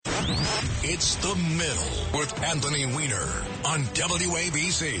It's The Middle with Anthony Weiner on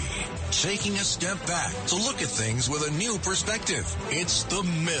WABC. Taking a step back to look at things with a new perspective. It's The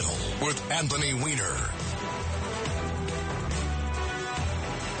Middle with Anthony Weiner.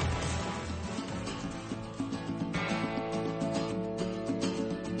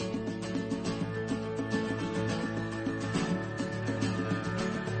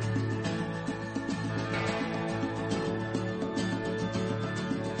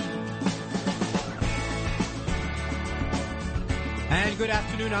 Good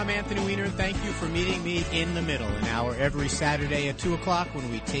afternoon. I'm Anthony Weiner, and thank you for meeting me in the middle, an hour every Saturday at 2 o'clock when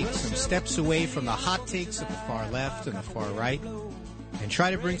we take some steps away from the hot takes of the far left and the far right and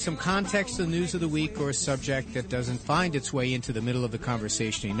try to bring some context to the news of the week or a subject that doesn't find its way into the middle of the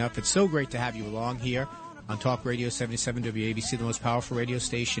conversation enough. It's so great to have you along here on Talk Radio 77 WABC, the most powerful radio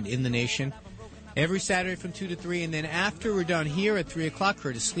station in the nation, every Saturday from 2 to 3. And then after we're done here at 3 o'clock,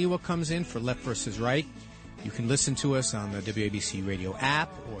 Curtis Lewa comes in for Left versus Right. You can listen to us on the WABC Radio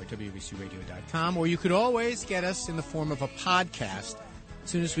app or WABCRadio.com, or you could always get us in the form of a podcast. As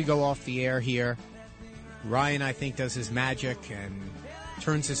soon as we go off the air here, Ryan, I think, does his magic and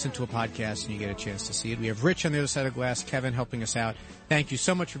turns this into a podcast, and you get a chance to see it. We have Rich on the other side of the glass, Kevin helping us out. Thank you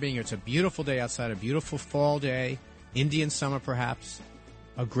so much for being here. It's a beautiful day outside, a beautiful fall day, Indian summer perhaps,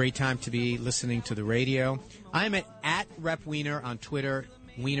 a great time to be listening to the radio. I'm at Rep Weiner on Twitter,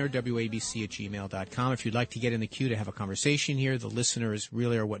 Weiner, WABC at gmail.com. If you'd like to get in the queue to have a conversation here, the listeners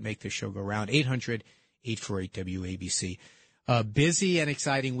really are what make this show go round. 800-848-WABC. A busy and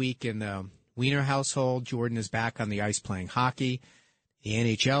exciting week in the Weiner household. Jordan is back on the ice playing hockey. The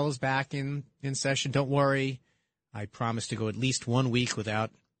NHL is back in session. Don't worry. I promise to go at least 1 week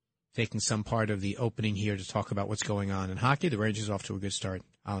without taking some part of the opening here to talk about what's going on in hockey. The Rangers off to a good start.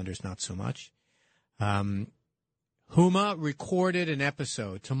 Islanders not so much. Huma recorded an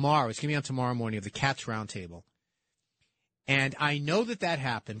episode tomorrow. It's going to be on tomorrow morning of the Cats Roundtable. And I know that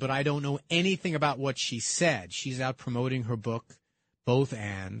happened, but I don't know anything about what she said. She's out promoting her book, Both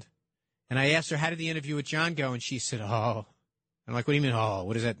And. And I asked her, how did the interview with John go? And she said, oh. I'm like, what do you mean, oh?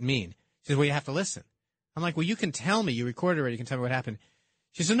 What does that mean? She said, well, you have to listen. I'm like, well, you can tell me. You recorded already. You can tell me what happened.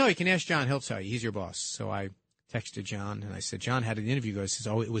 She said, no, you can ask John. He'll tell you. He's your boss. So I texted John, and I said, John, how did the interview go? He says,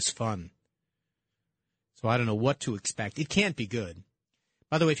 oh, it was fun. So I don't know what to expect. It can't be good.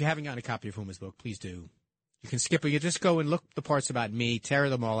 By the way, if you haven't gotten a copy of Huma's book, please do. You can skip it. You just go and look the parts about me, tear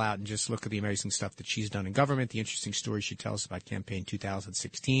them all out, and just look at the amazing stuff that she's done in government, the interesting stories she tells about campaign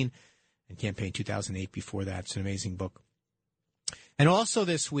 2016 and campaign 2008 before that. It's an amazing book. And also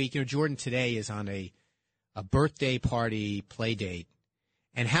this week, Jordan today is on a birthday party play date.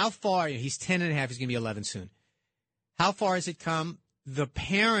 And how far, he's 10 and a half, he's going to be 11 soon. How far has it come? The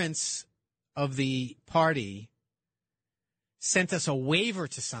parents of the party sent us a waiver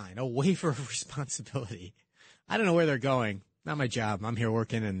to sign, a waiver of responsibility. I don't know where they're going. Not my job. I'm here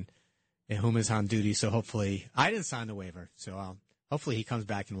working, and Huma's on duty, so hopefully I didn't sign the waiver. So hopefully he comes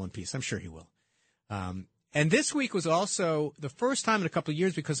back in one piece. I'm sure he will. And this week was also the first time in a couple of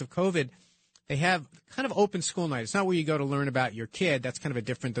years because of COVID, they have kind of open school night. It's not where you go to learn about your kid. That's kind of a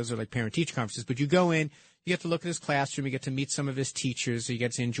different, those are like parent-teacher conferences. But you go in, you get to look at his classroom, you get to meet some of his teachers. You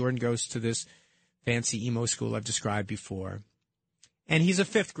get to, and Jordan goes to this fancy emo school I've described before. And he's a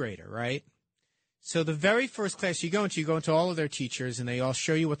fifth grader, right? So the very first class you go into all of their teachers, and they all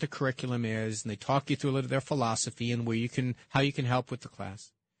show you what the curriculum is, and they talk you through a little of their philosophy and how you can help with the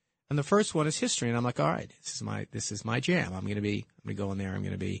class. And the first one is history, and I'm like, all right, this is my jam. I'm going to go in there. I'm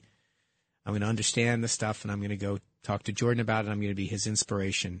going to understand the stuff, and I'm going to go talk to Jordan about it. I'm going to be his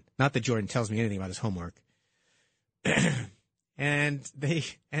inspiration. Not that Jordan tells me anything about his homework. And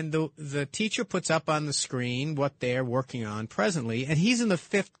the teacher puts up on the screen what they're working on presently, and he's in the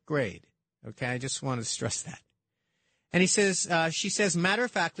fifth grade. Okay, I just want to stress that. And she says, matter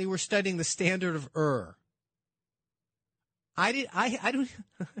of factly, we're studying the standard of I don't.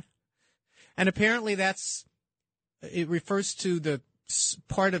 And apparently it refers to the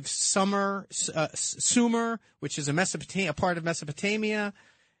part of Sumer, which is a part of Mesopotamia.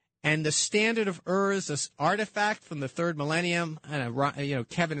 And the standard of is this artifact from the third millennium. And,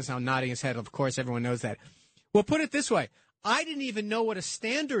 Kevin is now nodding his head. Of course, everyone knows that. Well, put it this way. I didn't even know what a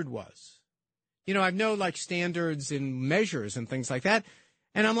standard was. I know like standards and measures and things like that.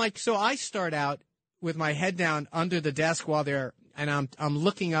 And I'm like, so I start out with my head down under the desk while they're, and I'm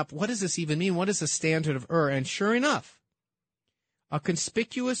looking up, what does this even mean? What is the standard of And sure enough, a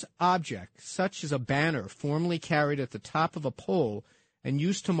conspicuous object, such as a banner formerly carried at the top of a pole and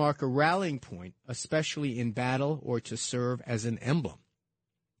used to mark a rallying point, especially in battle or to serve as an emblem.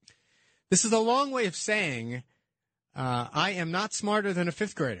 This is a long way of saying I am not smarter than a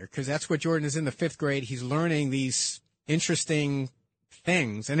fifth grader, because that's what Jordan is in the fifth grade. He's learning these interesting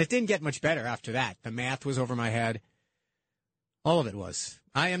things, and it didn't get much better after that. The math was over my head. All of it was.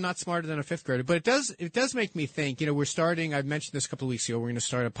 I am not smarter than a fifth grader, but it does make me think, we're starting, I've mentioned this a couple of weeks ago, we're going to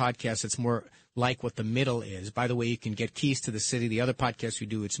start a podcast that's more like what The Middle is. By the way, you can get Keys to the City. The other podcast we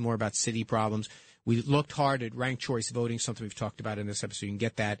do, it's more about city problems. We looked hard at ranked choice voting, something we've talked about in this episode. You can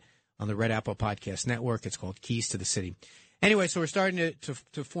get that on the Red Apple Podcast Network. It's called Keys to the City. Anyway, so we're starting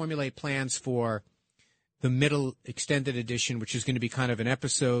to formulate plans for the Middle Extended Edition, which is going to be kind of an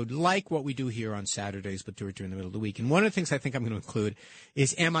episode like what we do here on Saturdays, but do it during the middle of the week. And one of the things I think I'm going to include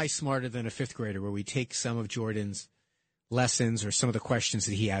is Am I Smarter Than a Fifth Grader, where we take some of Jordan's lessons or some of the questions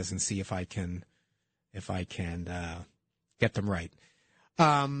that he has and see if I can get them right.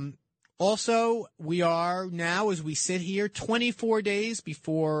 Also, we are now, as we sit here, 24 days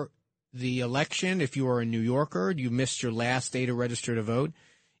before the election. If you are a New Yorker, you missed your last day to register to vote.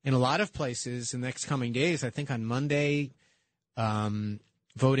 In a lot of places in the next coming days, I think on Monday,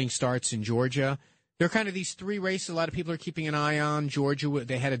 voting starts in Georgia. There are kind of these three races a lot of people are keeping an eye on. Georgia,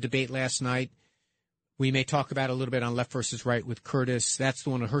 they had a debate last night. We may talk about it a little bit on Left versus Right with Curtis. That's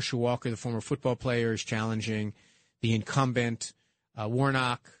the one of Herschel Walker, the former football player, is challenging the incumbent,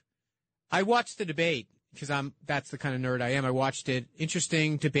 Warnock. I watched the debate because that's the kind of nerd I am. I watched it.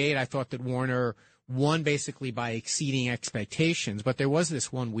 Interesting debate. I thought that Warner won basically by exceeding expectations, but there was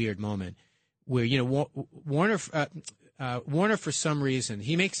this one weird moment where, Warner, for some reason,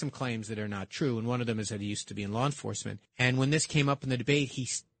 he makes some claims that are not true, and one of them is that he used to be in law enforcement. And when this came up in the debate, he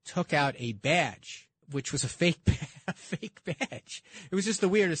took out a badge, which was a fake badge. It was just the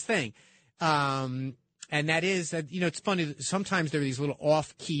weirdest thing. And that is that, it's funny, sometimes there are these little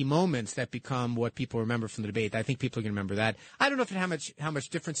off-key moments that become what people remember from the debate. I think people are going to remember that. I don't know how much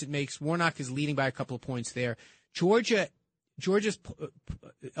difference it makes. Warnock is leading by a couple of points there. Georgia's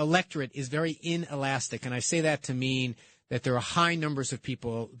electorate is very inelastic, and I say that to mean that there are high numbers of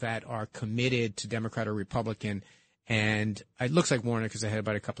people that are committed to Democrat or Republican, and it looks like Warnock is ahead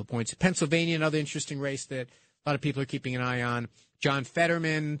by a couple of points. Pennsylvania, another interesting race that a lot of people are keeping an eye on. John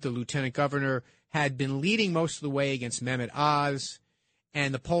Fetterman, the lieutenant governor, had been leading most of the way against Mehmet Oz,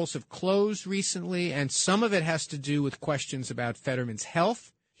 and the polls have closed recently, and some of it has to do with questions about Fetterman's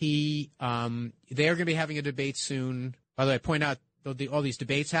health. They are going to be having a debate soon. By the way, I point out all these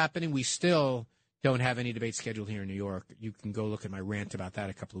debates happening. We still don't have any debates scheduled here in New York. You can go look at my rant about that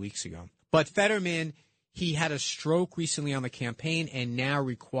a couple of weeks ago. But Fetterman, he had a stroke recently on the campaign and now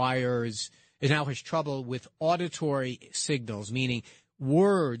has trouble with auditory signals, meaning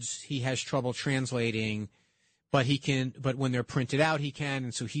words he has trouble translating, but when they're printed out, he can.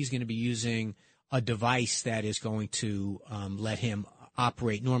 And so he's going to be using a device that is going to let him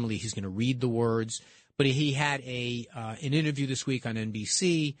operate. Normally, he's going to read the words. But he had an interview this week on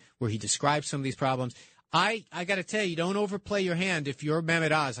NBC where he described some of these problems. I got to tell you, don't overplay your hand. If you're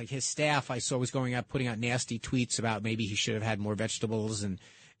Mehmet Oz, like his staff I saw was going out putting out nasty tweets about maybe he should have had more vegetables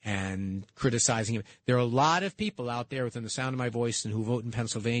and criticizing him. There are a lot of people out there within the sound of my voice and who vote in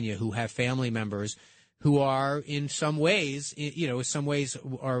Pennsylvania who have family members who are in some ways,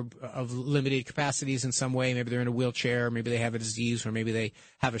 are of limited capacities in some way. Maybe they're in a wheelchair, maybe they have a disease, or maybe they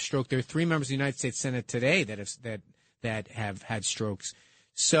have a stroke. There are 3 members of the United States Senate today that have had strokes.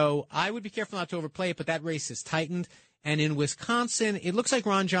 So I would be careful not to overplay it, but that race is tightened. And in Wisconsin, it looks like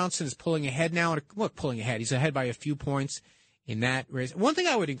Ron Johnson is pulling ahead now. Pulling ahead. He's ahead by a few points in that race. One thing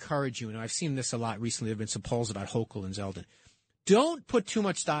I would encourage you, and I've seen this a lot recently, there have been some polls about Hochul and Zeldin. Don't put too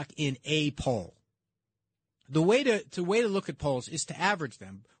much stock in a poll. The way to look at polls is to average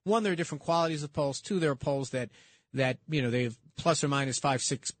them. One, there are different qualities of polls. Two, there are polls that they have plus or minus 4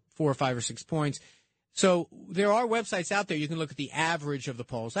 or 5 or 6 points. So there are websites out there you can look at the average of the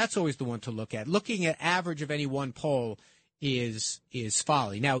polls. That's always the one to look at. Looking at average of any one poll is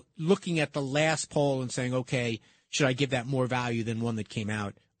folly. Now, looking at the last poll and saying, okay, should I give that more value than one that came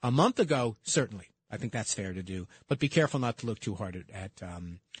out a month ago? Certainly. I think that's fair to do. But be careful not to look too hard at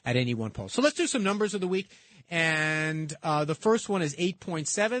any one poll. So let's do some numbers of the week. And the first one is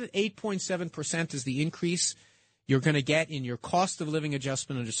 8.7. 8.7% is the increase you're going to get in your cost of living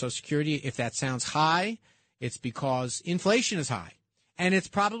adjustment under Social Security. If that sounds high, it's because inflation is high. And it's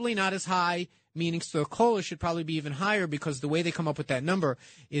probably not as high, meaning the COLA should probably be even higher, because the way they come up with that number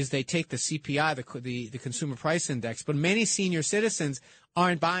is they take the CPI, the Consumer Price Index. But many senior citizens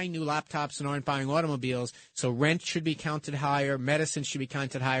aren't buying new laptops and aren't buying automobiles, so rent should be counted higher, medicine should be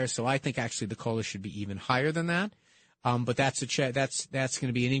counted higher. So I think actually the COLA should be even higher than that. But that's going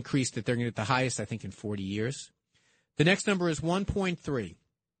to be an increase that they're going to get the highest, I think, in 40 years. The next number is 1.3.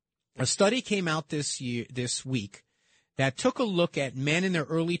 A study came out this week that took a look at men in their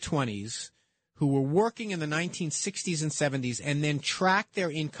early 20s who were working in the 1960s and 70s and then tracked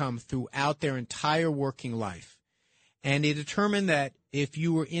their income throughout their entire working life. And it determined that if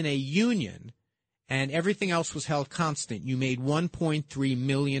you were in a union and everything else was held constant, you made $1.3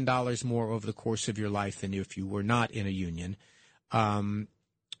 million more over the course of your life than if you were not in a union.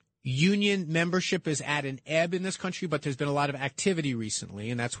 Union membership is at an ebb in this country, but there's been a lot of activity recently,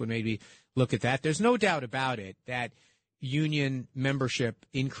 and that's what made me look at that. There's no doubt about it that union membership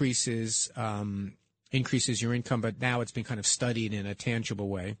increases your income, but now it's been kind of studied in a tangible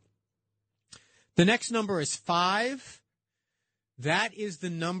way. The next number is 5. That is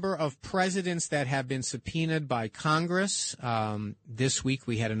the number of presidents that have been subpoenaed by Congress. This week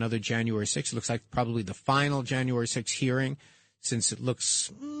we had another January 6th. It looks like probably the final January 6th hearing, since it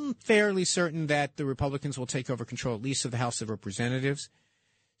looks fairly certain that the Republicans will take over control, at least of the House of Representatives.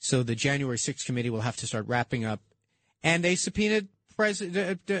 So the January 6th committee will have to start wrapping up. And they subpoenaed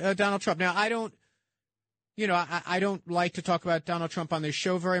President Donald Trump. Now, I don't like to talk about Donald Trump on this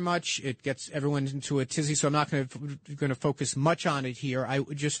show very much. It gets everyone into a tizzy, so I'm not going to focus much on it here.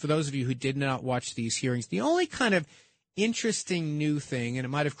 Just for those of you who did not watch these hearings, the only kind of interesting new thing, and it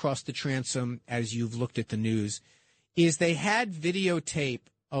might have crossed the transom as you've looked at the news, is they had videotape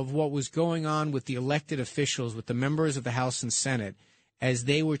of what was going on with the elected officials, with the members of the House and Senate, as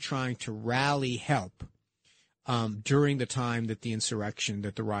they were trying to rally help during the time that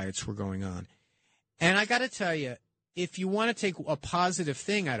the riots were going on. And I got to tell you, if you want to take a positive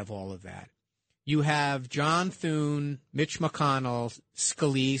thing out of all of that, you have John Thune, Mitch McConnell,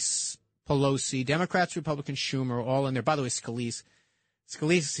 Scalise, Pelosi, Democrats, Republicans, Schumer, all in there. By the way, Scalise,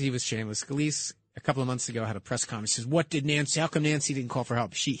 he was shameless. Scalise, a couple of months ago, had a press conference. Says, "What did Nancy? How come Nancy didn't call for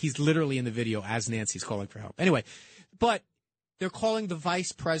help?" He's literally in the video as Nancy's calling for help. Anyway, but they're calling the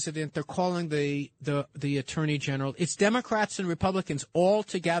vice president. They're calling the attorney general. It's Democrats and Republicans all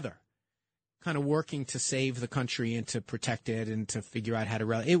together, kind of working to save the country and to protect it and to figure out how to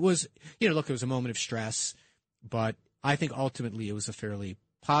rally. It was, it was a moment of stress, but I think ultimately it was a fairly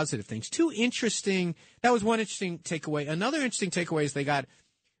positive thing. That was one interesting takeaway. Another interesting takeaway is they got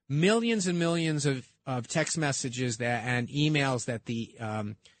millions and millions of text messages and emails that the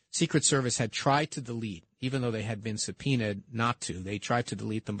Secret Service had tried to delete, even though they had been subpoenaed not to. They tried to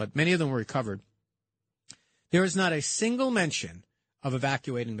delete them, but many of them were recovered. There is not a single mention of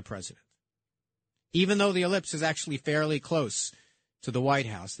evacuating the president. Even though the ellipse is actually fairly close to the White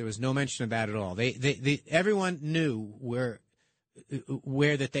House, there was no mention of that at all. Everyone knew where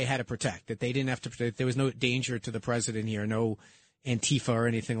that they had to protect, that they didn't have to protect. There was no danger to the president here, no Antifa or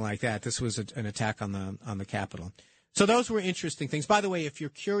anything like that. This was an attack on the Capitol. So those were interesting things. By the way, if you're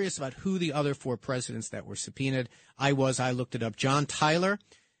curious about who the other 4 presidents that were subpoenaed, I looked it up. John Tyler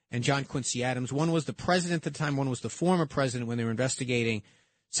and John Quincy Adams. One was the president at the time. One was the former president when they were investigating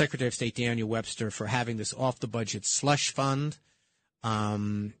Secretary of State Daniel Webster for having this off-the-budget slush fund.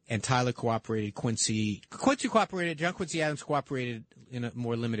 And Tyler cooperated. Quincy cooperated. John Quincy Adams cooperated in a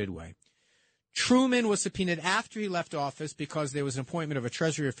more limited way. Truman was subpoenaed after he left office because there was an appointment of a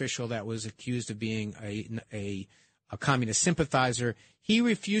Treasury official that was accused of being a communist sympathizer. He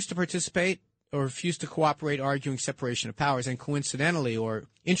refused to participate or refused to cooperate, arguing separation of powers. And coincidentally, or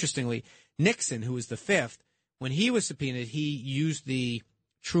interestingly, Nixon, who was the 5th, when he was subpoenaed, he used the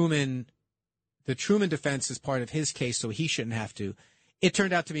Truman defense as part of his case, so he shouldn't have to. It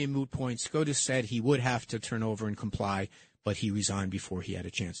turned out to be a moot point. SCOTUS said he would have to turn over and comply, but he resigned before he had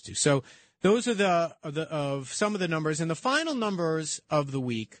a chance to. So those are of some of the numbers. And the final numbers of the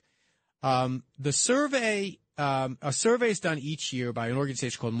week, the survey, a survey is done each year by an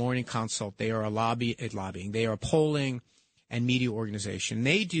organization called Morning Consult. They are lobbying. They are a polling and media organization.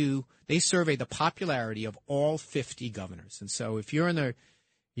 They survey the popularity of all 50 governors. And so if you're in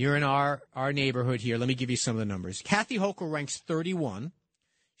our neighborhood here, let me give you some of the numbers. Kathy Hochul ranks 31.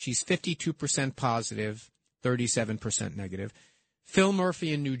 She's 52% positive, 37% negative. Phil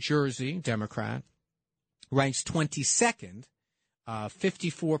Murphy in New Jersey, Democrat, ranks 22nd,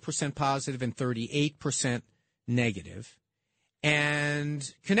 54% positive and 38% negative.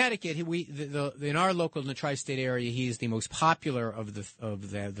 And Connecticut, in our local, in the tri-state area, he is the most popular of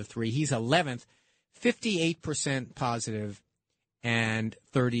the 3. He's 11th, 58% positive and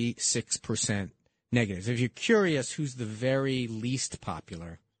 36% negative. If you're curious who's the very least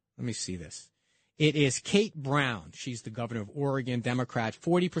popular, let me see this. It is Kate Brown. She's the governor of Oregon, Democrat,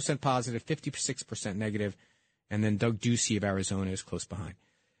 40% positive, 56% negative. And then Doug Ducey of Arizona is close behind.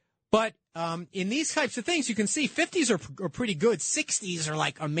 But in these types of things, you can see 50s are pretty good. 60s are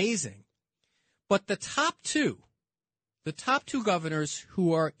like amazing. But the top two governors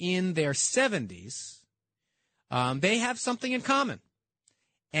who are in their 70s, they have something in common.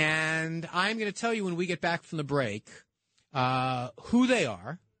 And I'm going to tell you when we get back from the break who they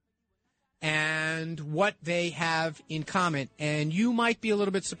are and what they have in common. And you might be a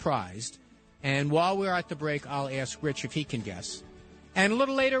little bit surprised. And while we're at the break, I'll ask Rich if he can guess. And a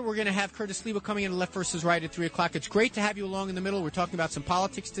little later, we're going to have Curtis Lebo coming in Left versus Right at 3 o'clock. It's great to have you along in the middle. We're talking about some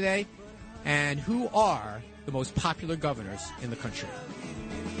politics today and who are the most popular governors in the country.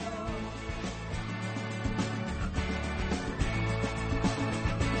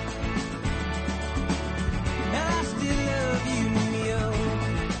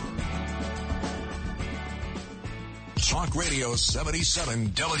 Talk Radio 77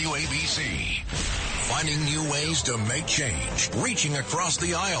 WABC. Finding new ways to make change. Reaching across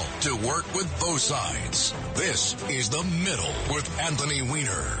the aisle to work with both sides. This is The Middle with Anthony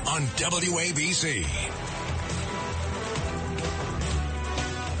Weiner on WABC.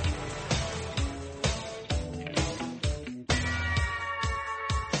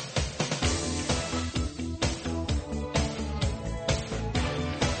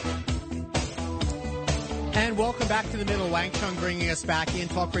 And welcome back to The Middle. Wang Chung bringing us back in.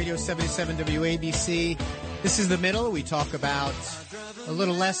 Talk Radio 77 WABC. This is The Middle. We talk about a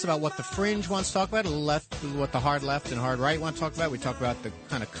little less about what the fringe wants to talk about, a little less what the hard left and hard right want to talk about. We talk about the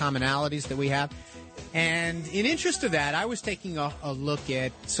kind of commonalities that we have. And in interest of that, I was taking a look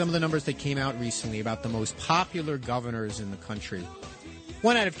at some of the numbers that came out recently about the most popular governors in the country.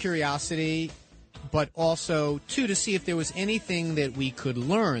 One, out of curiosity, but also, two, to see if there was anything that we could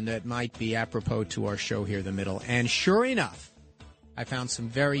learn that might be apropos to our show here, The Middle. And sure enough, I found some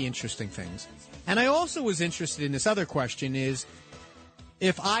very interesting things. And I also was interested in this other question is,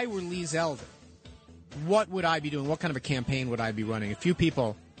 if I were Lee Zeldin, what would I be doing? What kind of a campaign would I be running? A few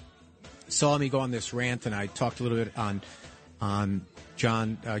people saw me go on this rant, and I talked a little bit on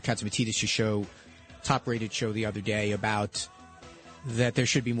John Catsimatidis' show, top-rated show the other day, about that there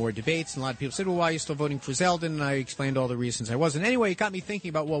should be more debates. And a lot of people said, well, why are you still voting for Zeldin? And I explained all the reasons I wasn't. Anyway, it got me thinking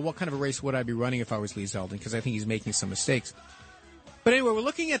about, well, what kind of a race would I be running if I was Lee Zeldin? Because I think he's making some mistakes. But anyway, we're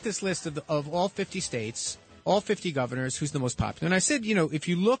looking at this list of all 50 states, all 50 governors, who's the most popular. And I said, if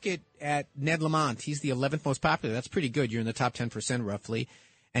you look at Ned Lamont, he's the 11th most popular. That's pretty good. You're in the top 10% roughly.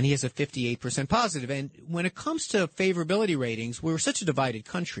 And he has a 58% positive. And when it comes to favorability ratings, we're such a divided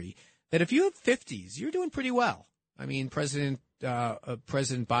country that if you have 50s, you're doing pretty well. I mean, President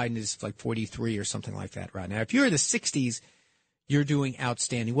Biden is like 43 or something like that right now. If you're in the 60s, you're doing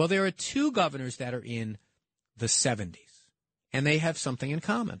outstanding. Well, there are two governors that are in the 70s, and they have something in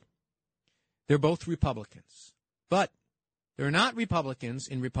common. They're both Republicans, but they're not Republicans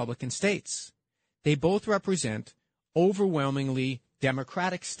in Republican states. They both represent overwhelmingly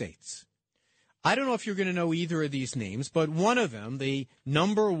Democratic states. I don't know if you're going to know either of these names, but one of them, the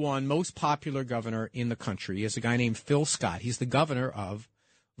number one most popular governor in the country, is a guy named Phil Scott. He's the governor of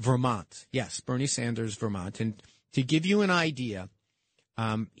Vermont. Yes, Bernie Sanders, Vermont. And to give you an idea,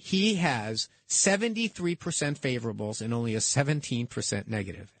 he has 73% favorables and only a 17%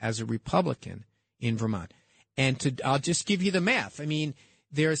 negative as a Republican in Vermont. And I'll just give you the math. I mean,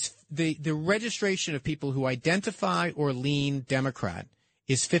 there's the registration of people who identify or lean Democrat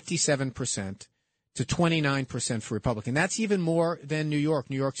is 57% to 29% for Republican. That's even more than New York.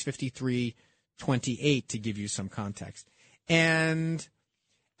 New York's 53-28, to give you some context. And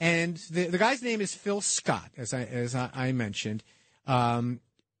the guy's name is Phil Scott, as I mentioned.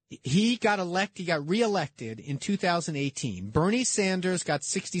 He got reelected in 2018. Bernie Sanders got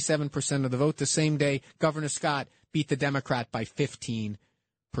 67% of the vote the same day Governor Scott beat the Democrat by 15%.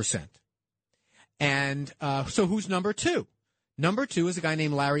 And so who's number two? Number two is a guy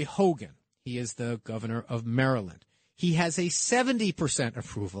named Larry Hogan. He is the governor of Maryland. He has a 70%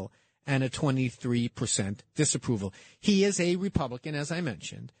 approval and a 23% disapproval. He is a Republican, as I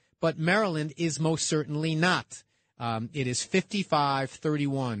mentioned, but Maryland is most certainly not. It is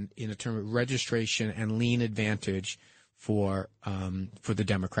 55-31 in a term of registration and lean advantage for the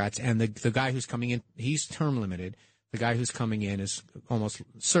Democrats. And the guy who's coming in, he's term limited. The guy who's coming in is almost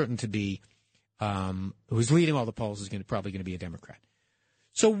certain to be, who's leading all the polls, is probably going to be a Democrat.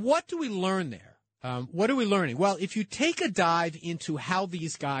 So what do we learn there? What are we learning? Well, if you take a dive into how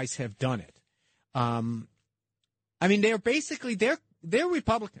these guys have done it, I mean, they're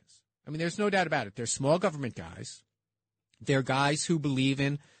Republicans. I mean, there's no doubt about it. They're small government guys. They're guys who believe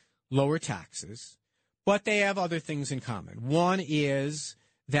in lower taxes, but they have other things in common. One is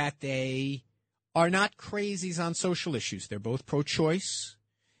that they are not crazies on social issues. They're both pro-choice.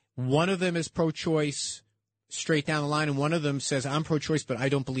 One of them is pro-choice straight down the line, and one of them says, I'm pro-choice, but I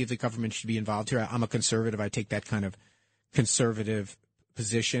don't believe the government should be involved here. I'm a conservative. I take that kind of conservative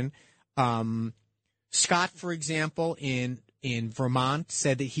position. Scott, for example, in Vermont,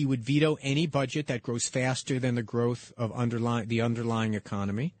 said that he would veto any budget that grows faster than the growth of the underlying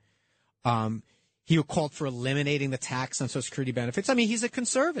economy. He called for eliminating the tax on Social Security benefits. I mean, he's a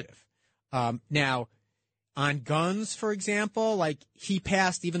conservative. Now, on guns, for example, like he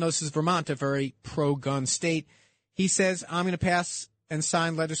passed, even though this is Vermont, a very pro-gun state, he says, I'm going to pass and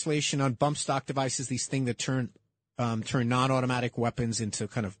sign legislation on bump stock devices, these things that turn non-automatic weapons into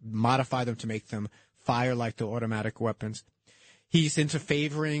kind of modify them to make them fire like the automatic weapons. He's into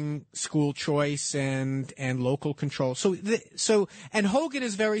favoring school choice and local control. And Hogan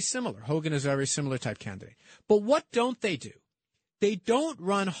is very similar. Hogan is a very similar type candidate. But what don't they do? They don't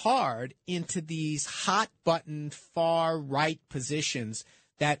run hard into these hot-button, far-right positions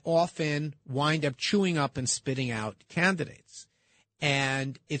that often wind up chewing up and spitting out candidates.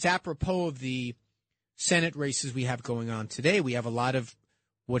 And it's apropos of the Senate races we have going on today. We have a lot of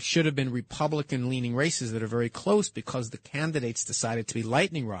what should have been Republican-leaning races that are very close because the candidates decided to be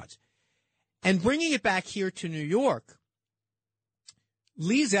lightning rods. And bringing it back here to New York,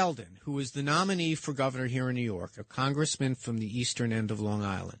 Lee Zeldin, who is the nominee for governor here in New York, a congressman from the eastern end of Long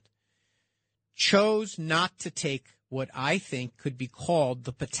Island, chose not to take what I think could be called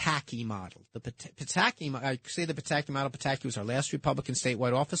the Pataki model. The Pataki, I say the Pataki model. Pataki was our last Republican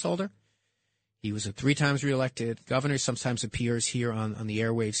statewide office holder. He was a 3 times reelected governor, sometimes appears here on the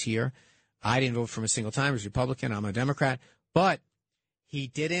airwaves here. I didn't vote for him a single time. He was Republican. I'm a Democrat. But he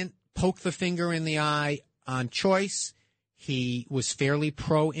didn't poke the finger in the eye on choice. He was fairly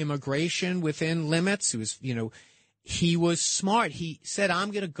pro-immigration within limits. He was smart. He said, I'm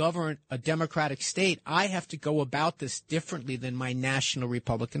going to govern a Democratic state. I have to go about this differently than my national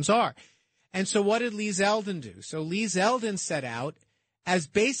Republicans are. And so what did Lee Zeldin do? So Lee Zeldin set out as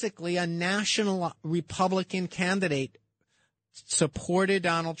basically a national Republican candidate, supported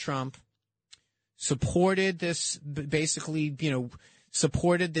Donald Trump, supported this, basically,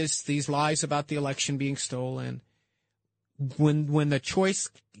 supported these lies about the election being stolen. When the choice,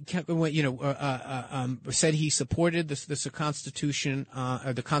 said he supported the Constitution,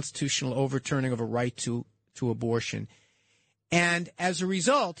 the constitutional overturning of a right to abortion. And as a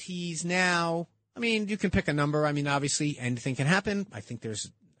result, he's now, you can pick a number. Obviously anything can happen. I think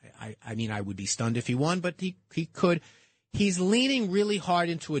I would be stunned if he won, but he could. He's leaning really hard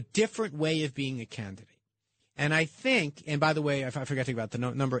into a different way of being a candidate. And I think, and by the way, I forgot to about the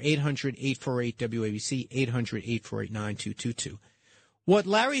number 800-848-WABC, 800-848-9222. What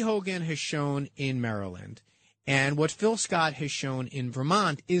Larry Hogan has shown in Maryland and what Phil Scott has shown in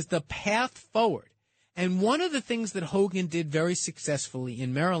Vermont is the path forward. And one of the things that Hogan did very successfully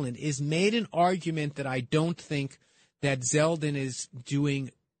in Maryland is made an argument that I don't think that Zeldin is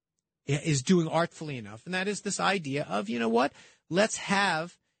doing artfully enough. And that is this idea of, let's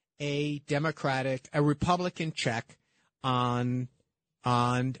have a Republican check on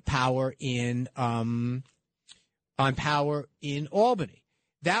power in Albany.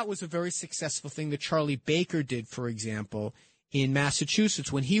 That was a very successful thing that Charlie Baker did, for example, in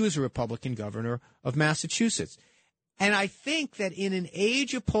Massachusetts when he was a Republican governor of Massachusetts. And I think that in an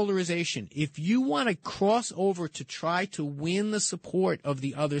age of polarization, if you want to cross over to try to win the support of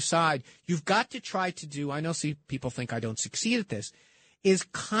the other side, you've got to try to do, I know people think I don't succeed at this, is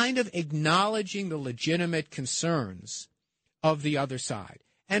kind of acknowledging the legitimate concerns of the other side.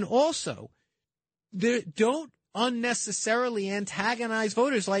 And also, don't unnecessarily antagonize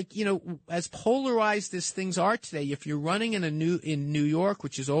voters. Like, as polarized as things are today, if you're running in New York,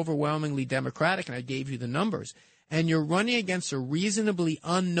 which is overwhelmingly Democratic, and I gave you the numbers, and you're running against a reasonably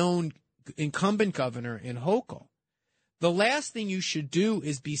unknown incumbent governor in Hochul, the last thing you should do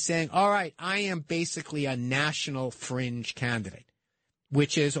is be saying, all right, I am basically a national fringe candidate.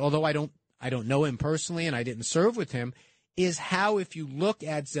 Which is, although I don't know him personally and I didn't serve with him, is how, if you look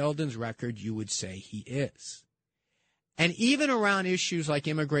at Zeldin's record, you would say he is. And even around issues like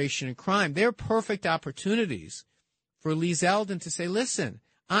immigration and crime, they're perfect opportunities for Lee Zeldin to say, listen,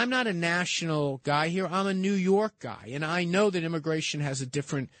 I'm not a national guy here. I'm a New York guy. And I know that immigration has a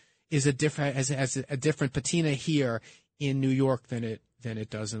different patina here in New York than it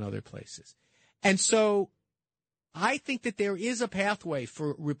does in other places. And so I think that there is a pathway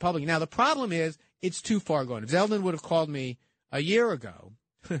for Republican. Now, the problem is it's too far gone. If Zeldin would have called me a year ago,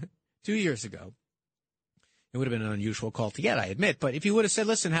 2 years ago, it would have been an unusual call to get, I admit. But if he would have said,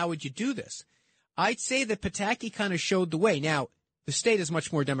 listen, how would you do this? I'd say that Pataki kind of showed the way. Now, the state is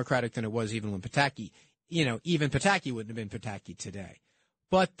much more Democratic than it was even when Pataki, even Pataki wouldn't have been Pataki today.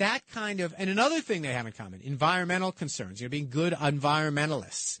 But that kind of, and another thing they have in common, environmental concerns, being good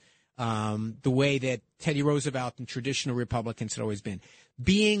environmentalists. The way that Teddy Roosevelt and traditional Republicans had always been,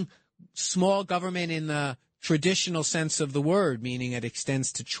 being small government in the traditional sense of the word, meaning it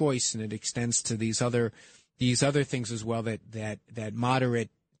extends to choice and it extends to these other things as well that moderate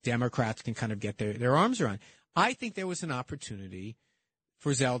Democrats can kind of get their arms around. I think there was an opportunity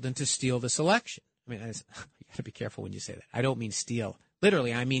for Zeldin to steal this election. I mean, you got to be careful when you say that. I don't mean steal.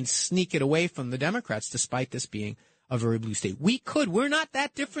 Literally, I mean sneak it away from the Democrats, despite this being a very blue state. We're not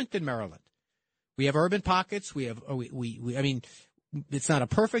that different than Maryland. We have urban pockets. I mean, it's not a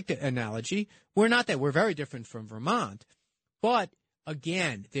perfect analogy. We're not that. We're very different from Vermont. But,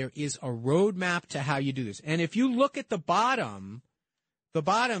 again, there is a roadmap to how you do this. And if you look at the bottom,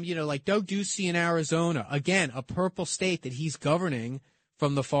 like Doug Ducey in Arizona, again, a purple state that he's governing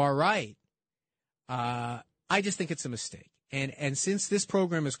from the far right, I just think it's a mistake. And since this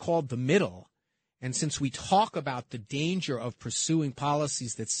program is called The Middle, and since we talk about the danger of pursuing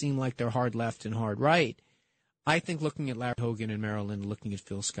policies that seem like they're hard left and hard right, I think looking at Larry Hogan in Maryland, looking at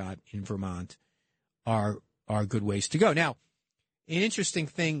Phil Scott in Vermont are good ways to go. Now, an interesting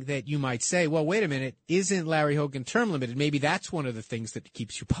thing that you might say, well, wait a minute, isn't Larry Hogan term limited? Maybe that's one of the things that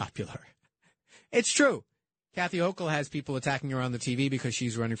keeps you popular. It's true. Kathy Hochul has people attacking her on the TV because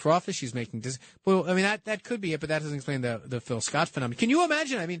she's running for office. She's making this. Well, I mean, that could be it, but that doesn't explain the Phil Scott phenomenon. Can you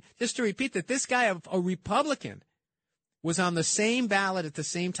imagine? I mean, just to repeat that this guy, a Republican, was on the same ballot at the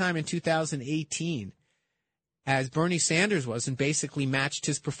same time in 2018 as Bernie Sanders was and basically matched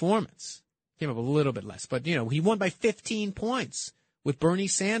his performance. Came up a little bit less, but, he won by 15 points with Bernie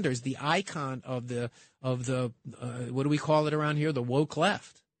Sanders, the icon of the what do we call it around here? The woke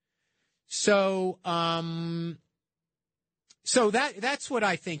left. So that's what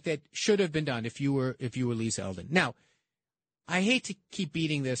I think that should have been done if you were Lee Zeldin. Now, I hate to keep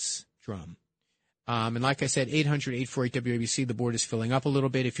beating this drum. And like I said, 800-848-WABC, the board is filling up a little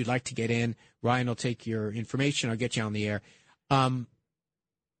bit. If you'd like to get in, Ryan will take your information. I'll get you on the air.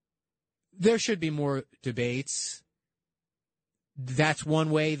 There should be more debates. That's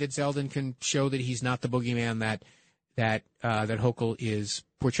one way that Zeldin can show that he's not the boogeyman that Hochul is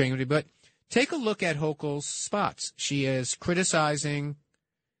portraying him to be. But take a look at Hochul's spots. She is criticizing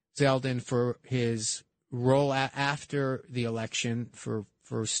Zeldin for his role after the election, for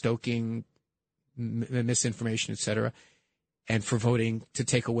stoking misinformation, etc., and for voting to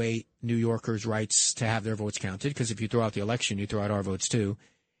take away New Yorkers' rights to have their votes counted. Because if you throw out the election, you throw out our votes too.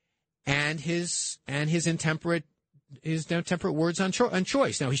 And his intemperate words on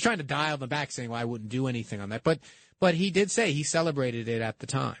choice. Now he's trying to dial them back, saying, "Well, I wouldn't do anything on that," but he did say he celebrated it at the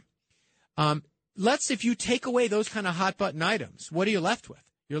time. If you take away those kind of hot button items, what are you left with?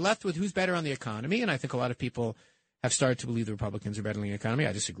 You're left with who's better on the economy, and I think a lot of people have started to believe the Republicans are better on the economy.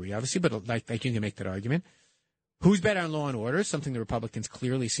 I disagree, obviously, but like you can make that argument. Who's better on law and order? Something the Republicans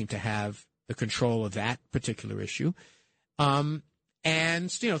clearly seem to have the control of that particular issue.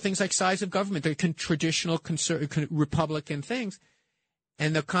 And things like size of government, the traditional Republican things,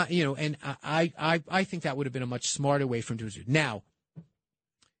 and I think that would have been a much smarter way for him to do it. Now,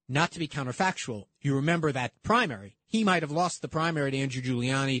 not to be counterfactual, you remember that primary. He might have lost the primary to Andrew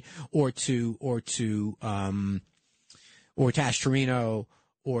Giuliani or to Tash Torino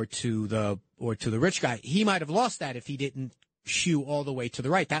or to the rich guy. He might have lost that if he didn't hew all the way to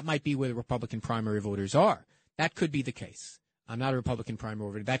the right. That might be where the Republican primary voters are. That could be the case. I'm not a Republican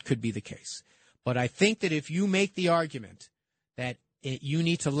primary voter. That could be the case. But I think that if you make the argument that you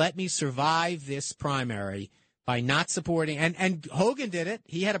need to let me survive this primary by not supporting, and Hogan did it.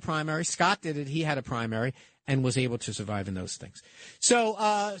 He had a primary. Scott did it. He had a primary and was able to survive in those things. So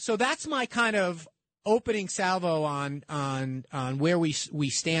that's my kind of opening salvo on where we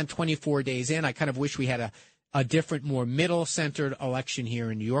stand 24 days in. I kind of wish we had a different, more middle-centered election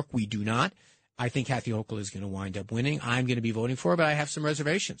here in New York. We do not. I think Kathy Hochul is going to wind up winning. I'm going to be voting for her, but I have some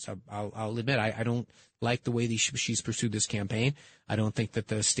reservations. I'll admit I don't like the way she's pursued this campaign. I don't think that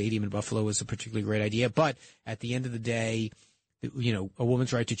the stadium in Buffalo is a particularly great idea. But at the end of the day, a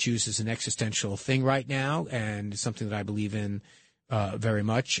woman's right to choose is an existential thing right now, and something that I believe in very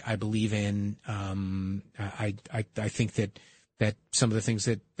much. I believe in. I think that some of the things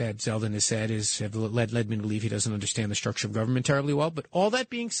that Zeldin has said have led me to believe he doesn't understand the structure of government terribly well. But all that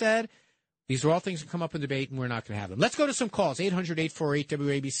being said, these are all things that come up in debate, and we're not going to have them. Let's go to some calls.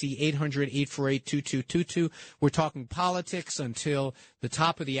 800-848-WABC, 800-848-2222. We're talking politics until the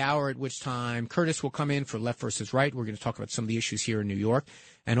top of the hour, at which time Curtis will come in for Left versus Right. We're going to talk about some of the issues here in New York.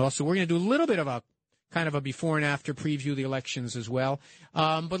 And also we're going to do a little bit of a kind of a before and after preview of the elections as well.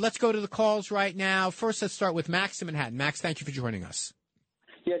 But let's go to the calls right now. First, let's start with Max in Manhattan. Max, thank you for joining us.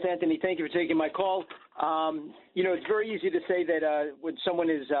 Yes, Anthony, thank you for taking my call. It's very easy to say that when someone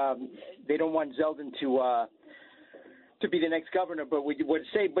is they don't want Zeldin to be the next governor. But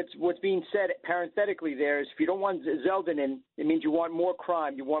what's being said parenthetically there is, if you don't want Zeldin in, it means you want more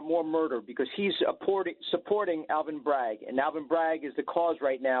crime, you want more murder, because he's supporting Alvin Bragg, and Alvin Bragg is the cause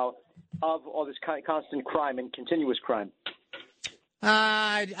right now of all this constant crime and continuous crime.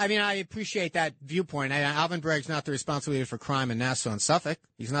 I mean, I appreciate that viewpoint. Alvin Bragg's not the responsible for crime in Nassau and Suffolk.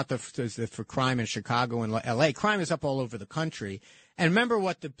 He's not for crime in Chicago and L.A. Crime is up all over the country. And remember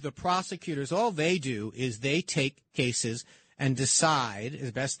what the prosecutors, all they do is they take cases and decide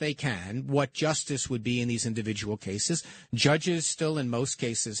as best they can what justice would be in these individual cases. Judges still, in most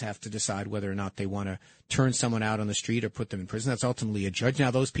cases, have to decide whether or not they want to turn someone out on the street or put them in prison. That's ultimately a judge.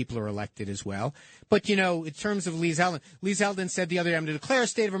 Now, those people are elected as well. But, you know, in terms of Lee Zeldin said the other day, I'm going to declare a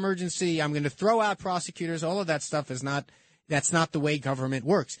state of emergency. I'm going to throw out prosecutors. All of that stuff that's not the way government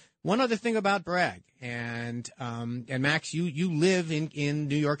works. One other thing about Bragg, and Max, you live in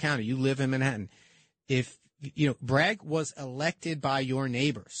New York County. You live in Manhattan. Bragg was elected by your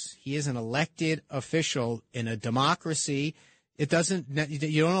neighbors. He is an elected official in a democracy. You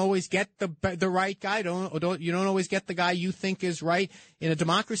don't always get the right guy. You don't always get the guy you think is right. In a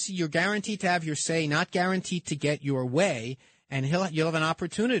democracy, you're guaranteed to have your say, not guaranteed to get your way. And you'll have an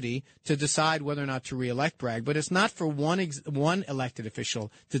opportunity to decide whether or not to reelect Bragg. But it's not for one elected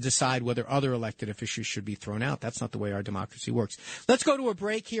official to decide whether other elected officials should be thrown out. That's not the way our democracy works. Let's go to a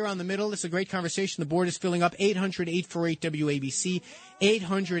break here on The Middle. It's a great conversation. The board is filling up. 800-848-WABC,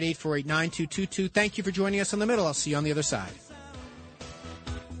 800-848-9222. Thank you for joining us on The Middle. I'll see you on the other side.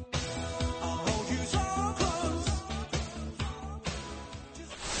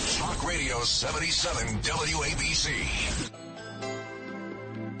 Talk Radio 77 WABC.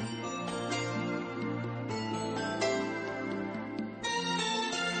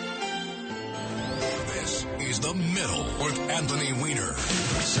 This is The Middle with Anthony Weiner.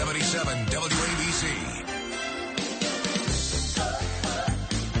 77 WABC.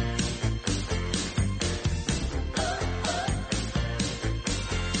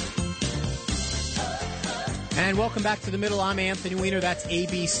 And welcome back to The Middle. I'm Anthony Weiner. That's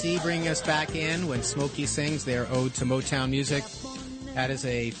ABC bringing us back in when Smokey sings their ode to Motown music. That is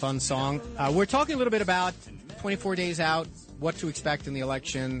a fun song. We're talking a little bit about 24 days out, what to expect in the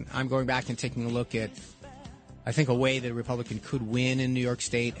election. I'm going back and taking a look at, I think, a way that a Republican could win in New York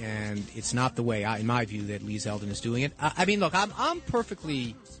State, and it's not the way, in my view, that Lee Zeldin is doing it. I mean, look, I'm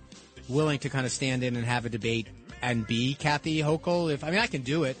perfectly willing to kind of stand in and have a debate and be Kathy Hochul. I can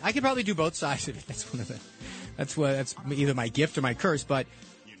do it. I could probably do both sides of it. That's either my gift or my curse. But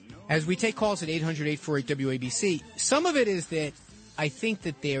as we take calls at 800-848-WABC, some of it is that I think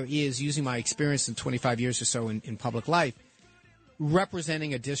that there is, using my experience in 25 years or so in public life,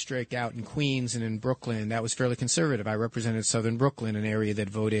 representing a district out in Queens and in Brooklyn that was fairly conservative. I represented Southern Brooklyn, an area that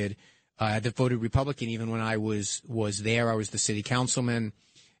voted Republican. Even when I was there, I was the city councilman.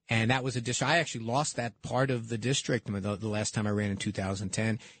 And that was a district. I actually lost that part of the district the last time I ran in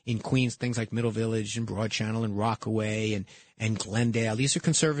 2010. In Queens, things like Middle Village and Broad Channel and Rockaway and Glendale. These are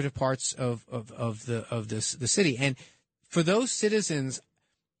conservative parts of the city. And for those citizens,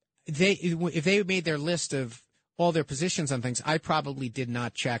 if they made their list of all their positions on things, I probably did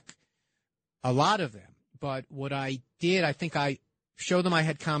not check a lot of them. But what I did, I think I showed them I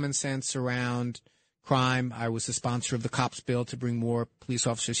had common sense around crime. I was the sponsor of the cops bill to bring more police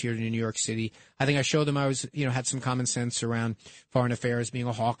officers here to New York City. I think I showed them I was, had some common sense around foreign affairs, being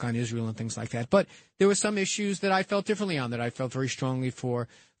a hawk on Israel and things like that. But there were some issues that I felt differently on, that I felt very strongly for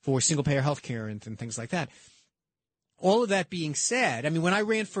single-payer health care and things like that. All of that being said, when I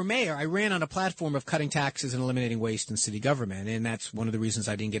ran for mayor, I ran on a platform of cutting taxes and eliminating waste in city government, and that's one of the reasons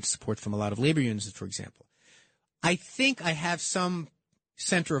I didn't get support from a lot of labor unions, for example. I think I have some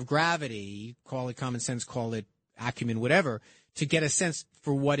center of gravity, call it common sense, call it acumen, whatever, to get a sense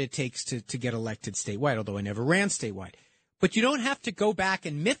for what it takes to get elected statewide, although I never ran statewide. But you don't have to go back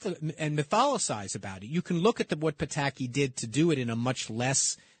and mythologize about it. You can look at what Pataki did to do it in a much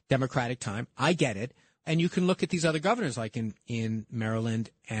less democratic time. I get it. And you can look at these other governors, like in Maryland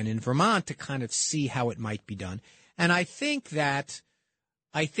and in Vermont, to kind of see how it might be done. And I think that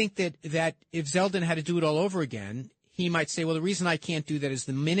if Zeldin had to do it all over again, he might say, well, the reason I can't do that is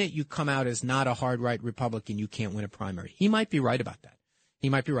the minute you come out as not a hard-right Republican, you can't win a primary. He might be right about that.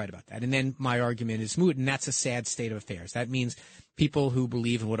 And then my argument is moot, and that's a sad state of affairs. That means people who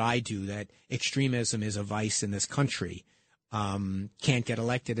believe in what I do, that extremism is a vice in this country, can't get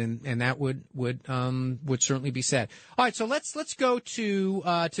elected, and that would certainly be sad. All right, so let's go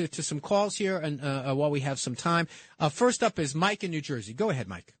to some calls here, and while we have some time. First up is Mike in New Jersey. Go ahead,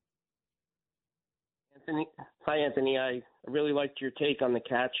 Mike. Hi, Anthony. I really liked your take on the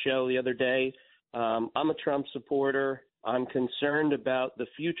Cat show the other day. I'm a Trump supporter. I'm concerned about the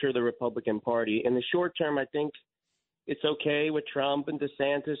future of the Republican Party. In the short term, I think it's okay with Trump and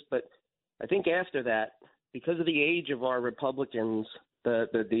DeSantis, but I think after that, because of the age of our Republicans,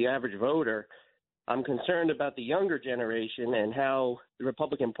 the average voter, I'm concerned about the younger generation and how the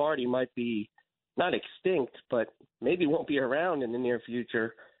Republican Party might be not extinct, but maybe won't be around in the near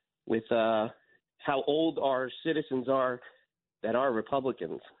future with how old our citizens are that are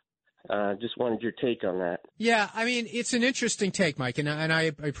Republicans. Just wanted your take on that. Yeah, I mean, it's an interesting take, Mike, and I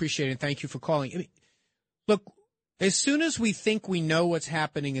appreciate it. And thank you for calling. I mean, look, as soon as we think we know what's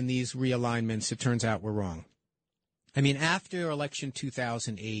happening in these realignments, it turns out we're wrong. I mean, after election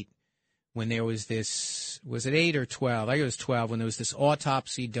 2008, when there was this, was it 8 or 12? I think it was 12, when there was this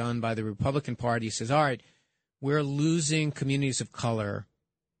autopsy done by the Republican Party, says, all right, we're losing communities of color,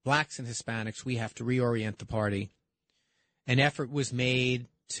 blacks and Hispanics. We have to reorient the party. An effort was made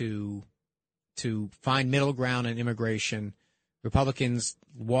to find middle ground on immigration. Republicans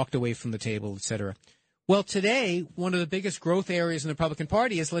walked away from the table, et cetera. Well, today, one of the biggest growth areas in the Republican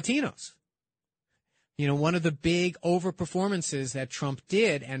Party is Latinos. You know, one of the big overperformances that Trump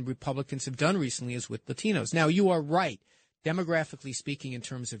did and Republicans have done recently is with Latinos. Now, you are right. Demographically speaking, in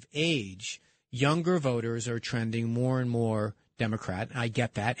terms of age, younger voters are trending more and more Democrat. I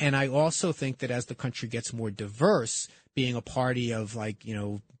get that. And I also think that as the country gets more diverse, being a party of, like, you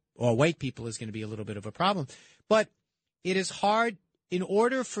know, all white people is going to be a little bit of a problem. But it is hard. In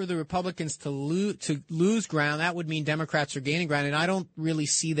order for the Republicans to lose ground, that would mean Democrats are gaining ground. And I don't really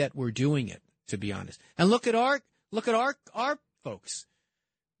see that we're doing it, to be honest. And look at our folks.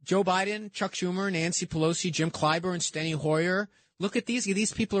 Joe Biden, Chuck Schumer, Nancy Pelosi, Jim Clyburn, Steny Hoyer. Look at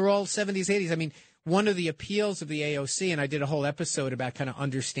these people are all 70s, 80s. I mean, one of the appeals of the AOC, and I did a whole episode about kind of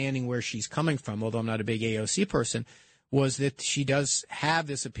understanding where she's coming from, although I'm not a big AOC person, was that she does have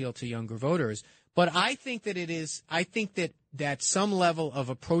this appeal to younger voters. But I think that that some level of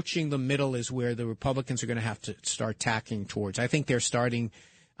approaching the middle is where the Republicans are going to have to start tacking towards. I think they're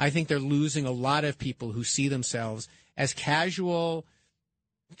losing a lot of people who see themselves as casual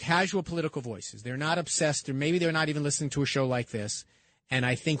political voices. They're not obsessed, or maybe they're not even listening to a show like this. And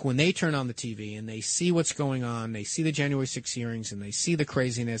I think when they turn on the TV and they see what's going on, they see the January 6 hearings and they see the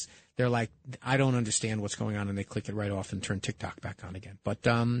craziness, they're like, I don't understand what's going on, and they click it right off and turn TikTok back on again. But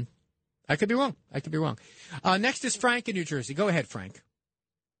I could be wrong. Next is Frank in New Jersey. Go ahead, Frank.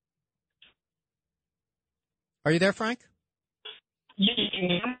 Are you there, Frank?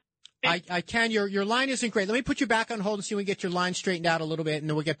 I can. Your line isn't great. Let me put you back on hold and see if we can get your line straightened out a little bit, and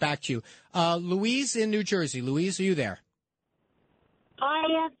then we'll get back to you. Louise in New Jersey. Louise, are you there? I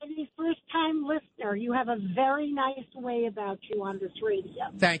am a first-time listener. You have a very nice way about you on this radio.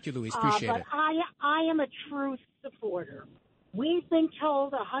 Thank you, Louise. Appreciate it. But I am a truth supporter. We've been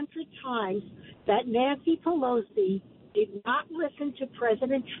told 100 times that Nancy Pelosi did not listen to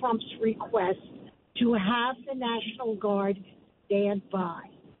President Trump's request to have the National Guard stand by.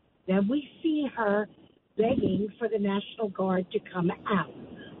 Then we see her begging for the National Guard to come out.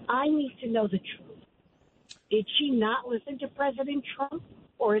 I need to know the truth. Did she not listen to President Trump,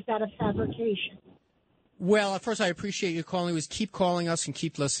 or is that a fabrication? Well, first, I appreciate you calling. Keep calling us and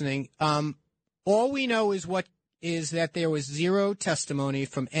keep listening. All we know is that there was zero testimony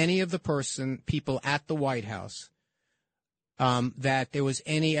from any of the people at the White House that there was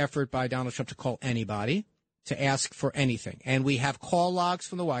any effort by Donald Trump to call anybody to ask for anything. And we have call logs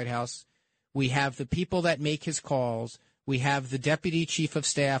from the White House. We have the people that make his calls. We have the deputy chief of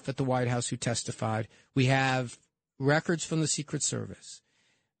staff at the White House who testified. We have records from the Secret Service.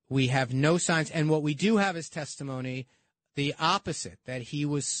 We have no signs. And what we do have is testimony, the opposite, that he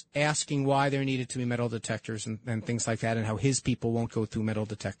was asking why there needed to be metal detectors and things like that, and how his people won't go through metal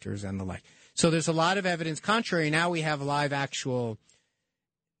detectors and the like. So there's a lot of evidence contrary. Now we have live actual.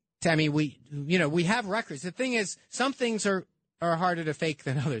 I mean, we have records. The thing is, some things are harder to fake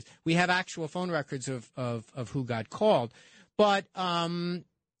than others. We have actual phone records of who got called. But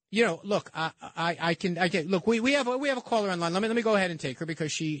look, I can look. We have a caller online. Let me go ahead and take her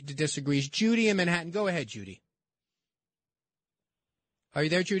because she disagrees. Judy in Manhattan. Go ahead, Judy. Are you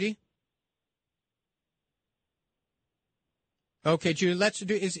there, Judy? Okay, Judy. Let's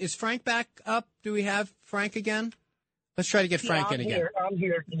do. Is Frank back up? Do we have Frank again? Let's try to get Frank in again. I'm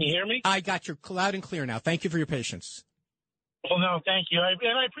here. Can you hear me? I got you loud and clear now. Thank you for your patience. Well, no, thank you.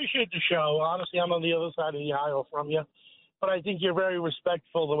 And I appreciate the show. Honestly, I'm on the other side of the aisle from you. But I think you're very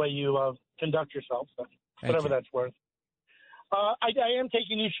respectful the way you conduct yourself, so whatever that's worth. I am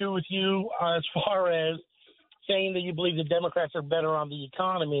taking issue with you as far as saying that you believe the Democrats are better on the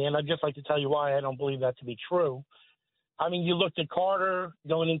economy, and I'd just like to tell you why I don't believe that to be true. I mean, you looked at Carter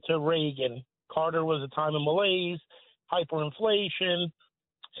going into Reagan. Carter was a time of malaise. hyperinflation.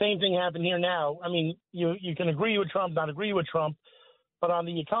 Same thing happened here now. I mean, you can agree with Trump, not agree with Trump, but on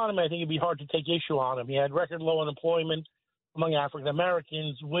the economy, I think it'd be hard to take issue on him. He had record low unemployment among African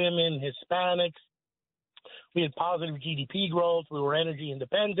Americans, women, Hispanics. We had positive GDP growth. We were energy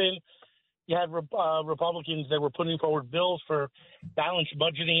independent. You had Republicans that were putting forward bills for balanced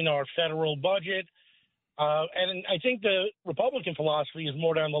budgeting our federal budget. And I think the Republican philosophy is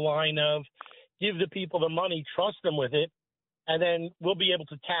more down the line of give the people the money, trust them with it, and then we'll be able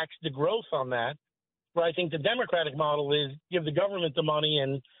to tax the growth on that. But I think the Democratic model is give the government the money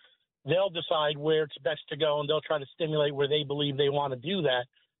and they'll decide where it's best to go, and they'll try to stimulate where they believe they want to do that.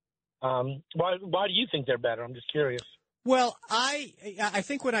 Why do you think they're better? I'm just curious. Well, I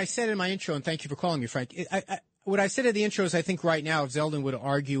think what I said in my intro, and thank you for calling me, Frank, what I said in the intro is I think right now if Zeldin would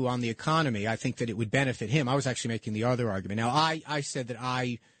argue on the economy, I think that it would benefit him. I was actually making the other argument. Now, I said that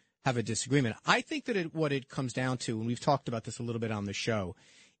I have a disagreement. I think that what it comes down to, and we've talked about this a little bit on the show,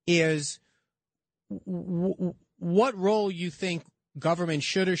 is what role you think government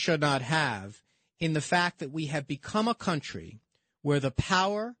should or should not have in the fact that we have become a country where the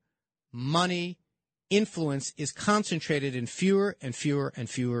power, money, influence is concentrated in fewer and fewer and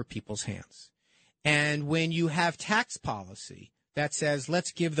fewer people's hands. And when you have tax policy that says,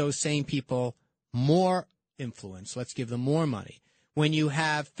 let's give those same people more influence, let's give them more money. When you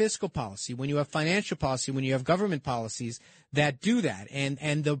have fiscal policy, when you have financial policy, when you have government policies that do that, and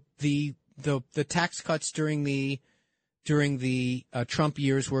the tax cuts during the Trump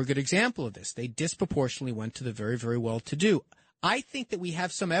years were a good example of this. They disproportionately went to the very, very well-to-do. I think that we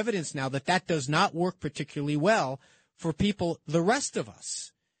have some evidence now that does not work particularly well for people, the rest of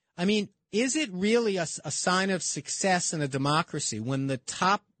us. I mean, is it really a sign of success in a democracy when the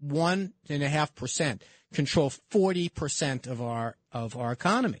top 1.5% control 40% of our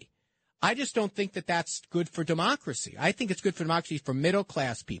economy? I just don't think that that's good for democracy. I think it's good for democracy for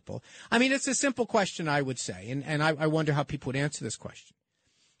middle-class people. I mean, it's a simple question, I would say, and I wonder how people would answer this question.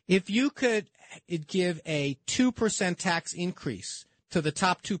 If you could give a 2% tax increase to the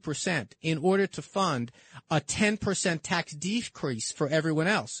top 2% in order to fund a 10% tax decrease for everyone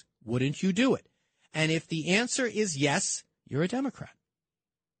else, wouldn't you do it? And if the answer is yes, you're a Democrat.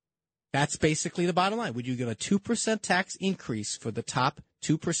 That's basically the bottom line. Would you give a 2% tax increase for the top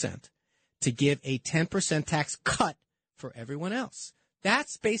 2% to give a 10% tax cut for everyone else?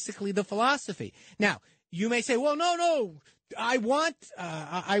 That's basically the philosophy. Now, you may say, well, no, I want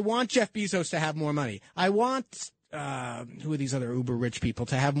Jeff Bezos to have more money. I want, who are these other uber rich people,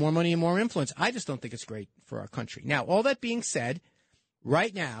 to have more money and more influence. I just don't think it's great for our country. Now, all that being said,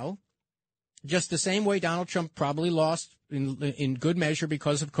 right now, just the same way Donald Trump probably lost in good measure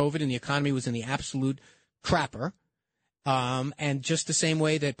because of COVID and the economy was in the absolute crapper, and just the same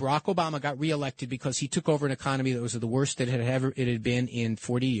way that Barack Obama got reelected because he took over an economy that was the worst that it had been in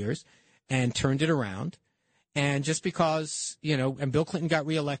 40 years and turned it around. And just because, and Bill Clinton got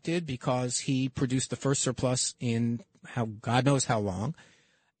reelected because he produced the first surplus in God knows how long.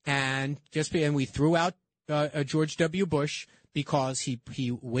 And we threw out George W. Bush because he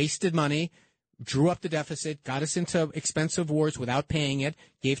wasted money, drew up the deficit, got us into expensive wars without paying it,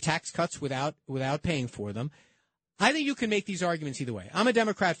 gave tax cuts without paying for them. I think you can make these arguments either way. I'm a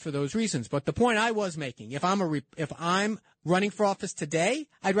Democrat for those reasons, but the point I was making, if I'm running for office today,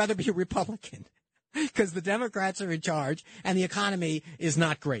 I'd rather be a Republican because the Democrats are in charge and the economy is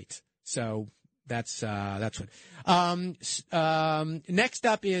not great. So that's what. Next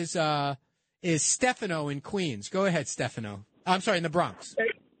up is Stefano in Queens. Go ahead, Stefano. I'm sorry, in the Bronx.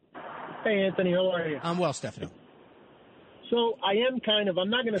 Hey, Anthony, how are you? I'm well, Stefano. So I'm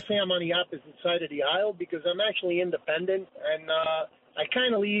not going to say I'm on the opposite side of the aisle because I'm actually independent, and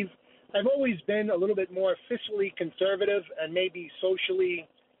I've always been a little bit more fiscally conservative and maybe socially,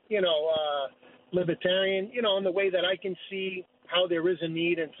 libertarian, in the way that I can see how there is a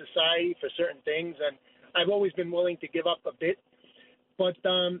need in society for certain things, and I've always been willing to give up a bit. But,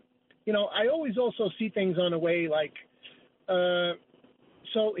 I always also see things on a way like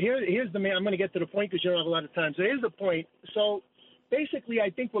so here's the main. I'm going to get to the point because you don't have a lot of time. So here's the point. So basically, I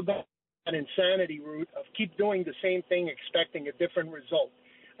think we're going an insanity route of keep doing the same thing, expecting a different result.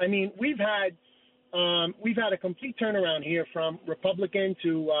 I mean, we've had a complete turnaround here from Republican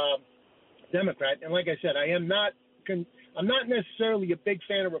to Democrat, and like I said, I'm not necessarily a big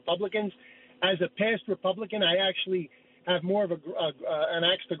fan of Republicans. As a past Republican, I actually have more of an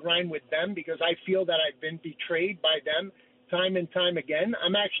axe to grind with them because I feel that I've been betrayed by them time and time again.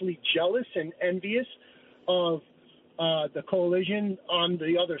 I'm actually jealous and envious of the coalition on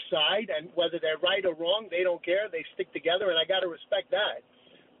the other side, and whether they're right or wrong, they don't care. They stick together, and I got to respect that.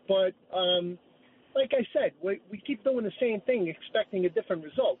 But like I said, we keep doing the same thing, expecting a different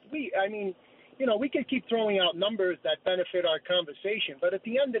result. We could keep throwing out numbers that benefit our conversation, but at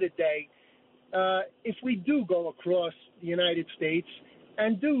the end of the day, if we do go across the United States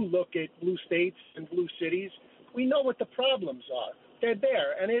and do look at blue states and blue cities, we know what the problems are. They're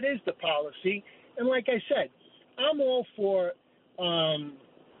there, and it is the policy. And like I said, I'm all for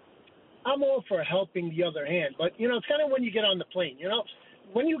helping the other hand. But, it's kind of when you get on the plane,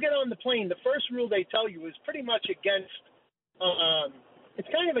 When you get on the plane, the first rule they tell you is pretty much against it's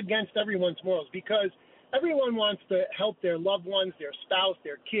kind of against everyone's morals, because everyone wants to help their loved ones, their spouse,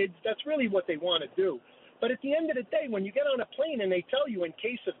 their kids. That's really what they want to do. But at the end of the day, when you get on a plane and they tell you in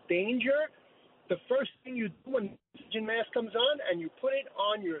case of danger, the first thing you do when the oxygen mask comes on, and you put it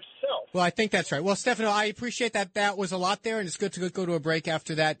on yourself. Well, I think that's right. Well, Stefano, I appreciate that. That was a lot there, and it's good to go to a break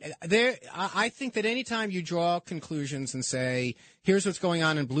after that. I think that anytime you draw conclusions and say, here's what's going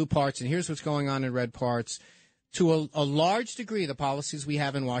on in blue parts and here's what's going on in red parts, to a large degree, the policies we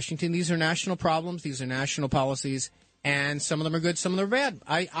have in Washington, these are national problems, these are national policies, and some of them are good, some of them are bad.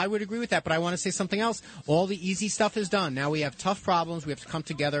 I would agree with that, but I want to say something else. All the easy stuff is done. Now we have tough problems. We have to come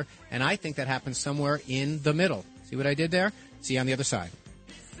together, and I think that happens somewhere in the middle. See what I did there? See you on the other side.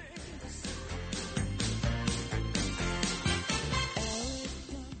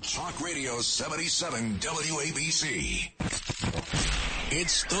 Talk Radio 77 WABC.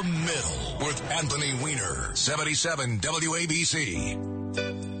 It's The Middle with Anthony Weiner, 77 WABC.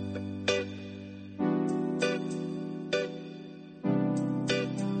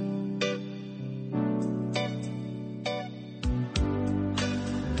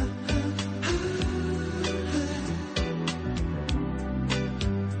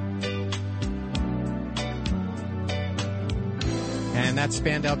 And that's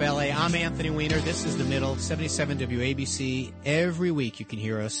Spandau Ballet. I'm Anthony Weiner. This is The Middle, 77 WABC. Every week you can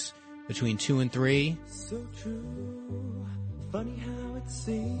hear us between 2 and 3. So true. Funny how it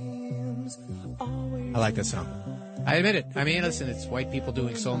seems. I like that song. I admit it. I mean, listen, it's white people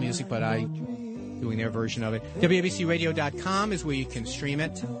doing soul music, but doing their version of it. WABCRadio.com is where you can stream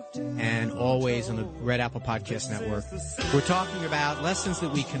it, and always on the Red Apple Podcast Network. We're talking about lessons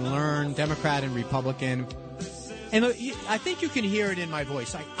that we can learn, Democrat and Republican. And I think you can hear it in my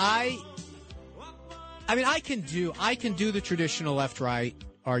voice. I can do the traditional left-right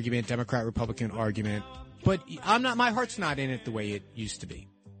argument, Democrat-Republican argument, but my heart's not in it the way it used to be.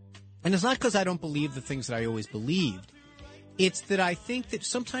 And it's not because I don't believe the things that I always believed. It's that I think that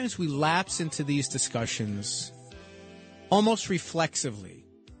sometimes we lapse into these discussions almost reflexively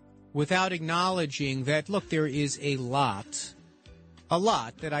without acknowledging that, look, there is a lot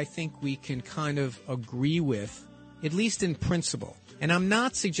that I think we can kind of agree with, at least in principle. And I'm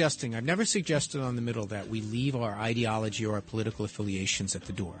not suggesting, I've never suggested on The Middle that we leave our ideology or our political affiliations at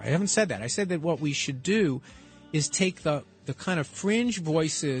the door. I haven't said that. I said that what we should do is take the kind of fringe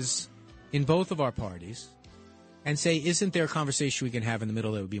voices in both of our parties and say, isn't there a conversation we can have in the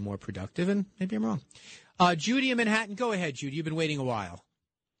middle that would be more productive? And maybe I'm wrong. Judy in Manhattan, go ahead, Judy. You've been waiting a while.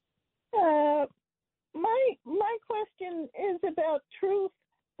 My question is about truth.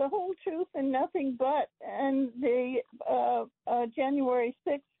 The whole truth and nothing but, and the January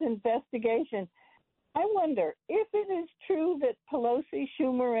 6th investigation. I wonder if it is true that Pelosi,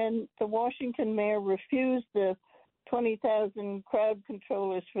 Schumer, and the Washington mayor refused the 20,000 crowd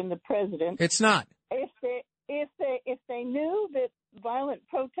controllers from the president. It's not. If they knew that violent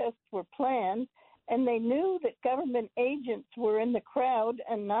protests were planned, and they knew that government agents were in the crowd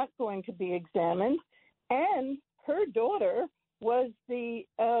and not going to be examined, and her daughter was the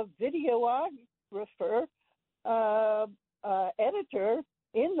videographer, editor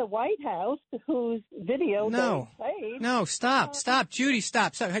in the White House whose video they played. No, stop, Judy,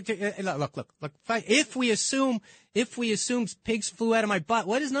 stop. Look. If we assume pigs flew out of my butt,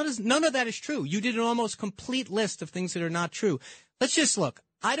 none of that is true. You did an almost complete list of things that are not true. Let's just look.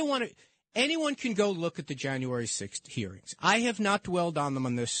 I don't want to. Anyone can go look at the January 6th hearings. I have not dwelled on them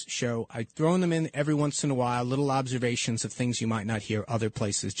on this show. I've thrown them in every once in a while, little observations of things you might not hear other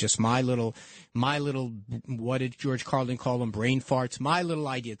places. Just my little, what did George Carlin call them? Brain farts, my little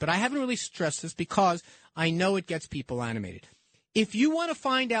ideas. But I haven't really stressed this because I know it gets people animated. If you want to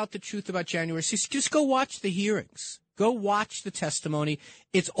find out the truth about January 6th, just go watch the hearings. Go watch the testimony.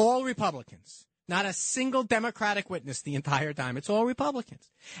 It's all Republicans. Not a single Democratic witness the entire time. It's all Republicans.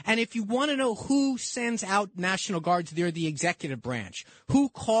 And if you want to know who sends out National Guards, they're the executive branch. Who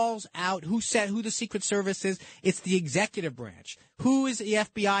calls out, who the Secret Service is, it's the executive branch. Who is the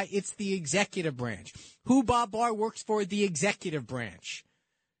FBI? It's the executive branch. Who Bob Barr works for, the executive branch.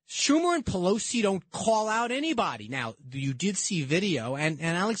 Schumer and Pelosi don't call out anybody. Now, you did see video, and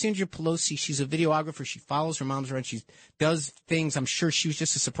Alexandria Pelosi, she's a videographer. She follows her mom's around. She does things. I'm sure she was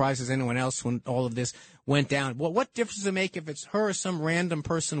just as surprised as anyone else when all of this went down. Well, what difference does it make if it's her or some random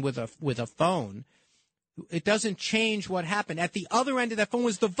person with a phone? It doesn't change what happened. At the other end of that phone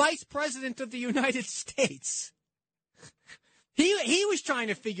was the Vice President of the United States. He was trying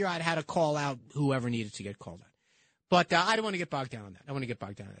to figure out how to call out whoever needed to get called out. But I don't want to get bogged down on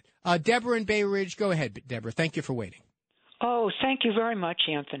that. Deborah in Bay Ridge, go ahead, Deborah. Thank you for waiting. Oh, thank you very much,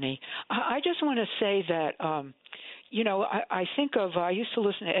 Anthony. I just want to say that, I think of, I used to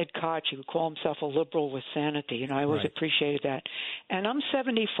listen to Ed Koch, who would call himself a liberal with sanity, and I always appreciated that. And I'm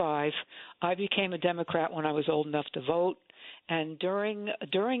 75. I became a Democrat when I was old enough to vote. And during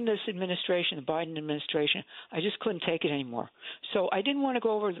this administration, the Biden administration, I just couldn't take it anymore. So I didn't want to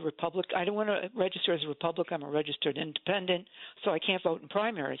go over the Republican. I didn't want to register as a Republican. I'm a registered independent, so I can't vote in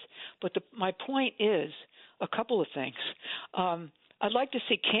primaries. But my point is a couple of things. I'd like to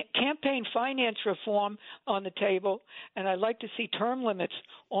see campaign finance reform on the table, and I'd like to see term limits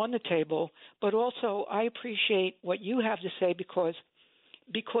on the table. But also, I appreciate what you have to say because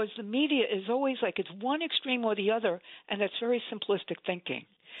the media is always like it's one extreme or the other, and that's very simplistic thinking.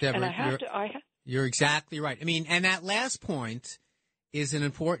 Deborah, and you're exactly right. I mean, and that last point is an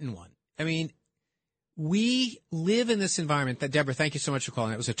important one. I mean, we live in this environment that, Deborah, thank you so much for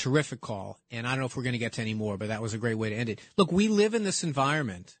calling. That was a terrific call, and I don't know if we're going to get to any more, but that was a great way to end it. Look, we live in this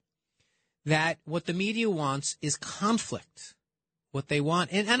environment that what the media wants is conflict, what they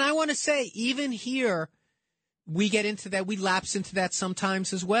want. And I want to say, even here, we get into that, we lapse into that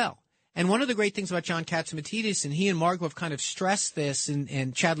sometimes as well. And one of the great things about John Catsimatidis, and he and Margot have kind of stressed this,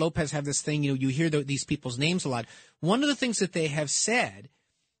 and Chad Lopez have this thing, you hear these people's names a lot. One of the things that they have said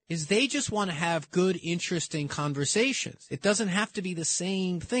is they just want to have good, interesting conversations. It doesn't have to be the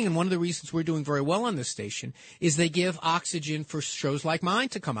same thing. And one of the reasons we're doing very well on this station is they give oxygen for shows like mine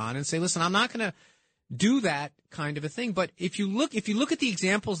to come on and say, listen, I'm not going to do that kind of a thing. But if you look at the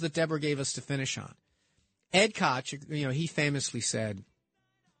examples that Deborah gave us to finish on, Ed Koch, he famously said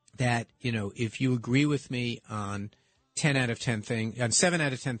that, if you agree with me on 10 out of 10 things, on 7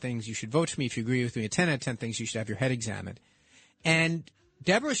 out of 10 things, you should vote for me. If you agree with me on 10 out of 10 things, you should have your head examined. And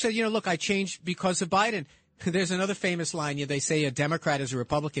Deborah said, look, I changed because of Biden. There's another famous line. They say a Democrat is a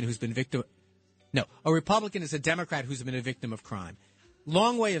Republican who's been a Republican is a Democrat who's been a victim of crime.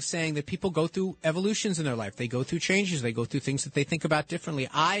 Long way of saying that people go through evolutions in their life. They go through changes. They go through things that they think about differently.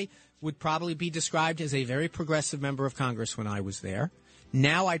 I would probably be described as a very progressive member of Congress when I was there.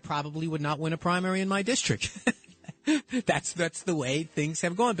 Now I probably would not win a primary in my district. That's the way things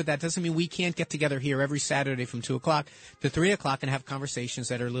have gone. But that doesn't mean we can't get together here every Saturday from 2 o'clock to 3 o'clock and have conversations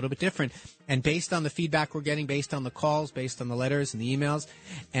that are a little bit different. And based on the feedback we're getting, based on the calls, based on the letters and the emails,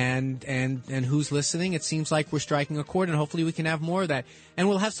 and who's listening, it seems like we're striking a chord, and hopefully we can have more of that. And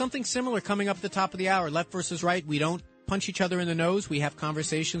we'll have something similar coming up at the top of the hour. Left versus right. We don't punch each other in the nose. We have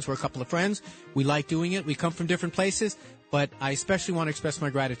conversations. We're a couple of friends. We like doing it. We come from different places. But I especially want to express my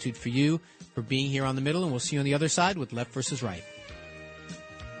gratitude for you for being here on The Middle, and we'll see you on the other side with Left versus Right.